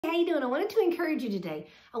How you doing? I wanted to encourage you today.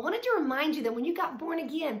 I wanted to remind you that when you got born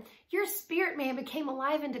again, your spirit man became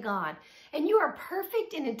alive into God, and you are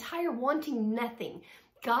perfect and entire, wanting nothing.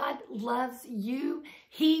 God loves you.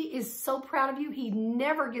 He is so proud of you. He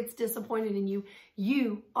never gets disappointed in you.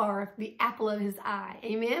 You are the apple of his eye.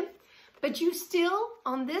 Amen? But you still,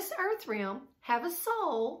 on this earth realm, have a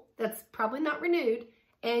soul that's probably not renewed,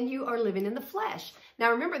 and you are living in the flesh. Now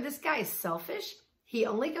remember, this guy is selfish. He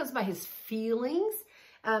only goes by his feelings.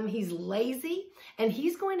 He's lazy, and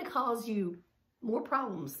he's going to cause you more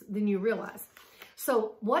problems than you realize.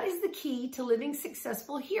 So what is the key to living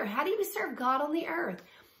successful here? How do we serve God on the earth?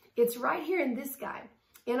 It's right here in this guy,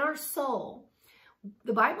 in our soul.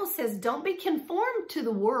 The Bible says, don't be conformed to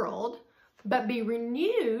the world, but be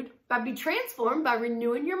transformed by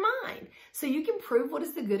renewing your mind, so you can prove what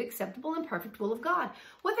is the good, acceptable, and perfect will of God.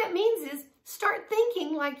 What that means is start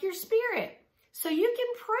thinking like your spirit, so you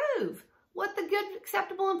can prove what the good,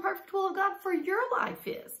 acceptable, and perfect will of God for your life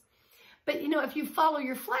is. But, you know, if you follow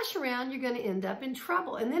your flesh around, you're going to end up in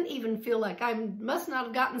trouble, and then even feel like I must not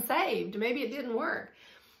have gotten saved. Maybe it didn't work,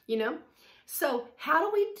 you know. So how do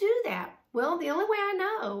we do that? Well, the only way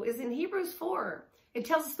I know is in Hebrews 4. It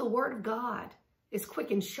tells us the word of God is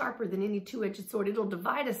quick and sharper than any two-edged sword. It'll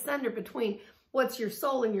divide asunder between what's your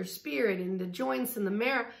soul and your spirit and the joints and the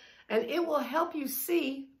marrow. And it will help you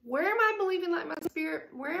see, where am I believing like my spirit?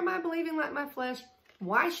 Where am I believing like my flesh?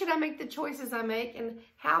 Why should I make the choices I make? And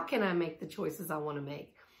how can I make the choices I want to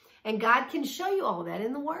make? And God can show you all that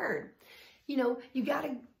in the Word. You know, you got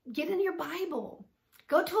to get in your Bible.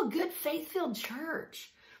 Go to a good faith-filled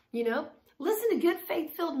church. You know, listen to good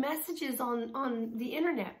faith-filled messages on the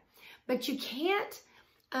internet. But you can't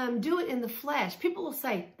do it in the flesh. People will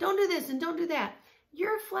say, don't do this and don't do that.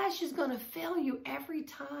 Your flesh is going to fail you every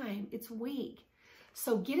time. It's weak.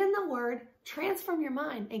 So get in the Word, transform your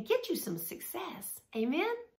mind, and get you some success. Amen?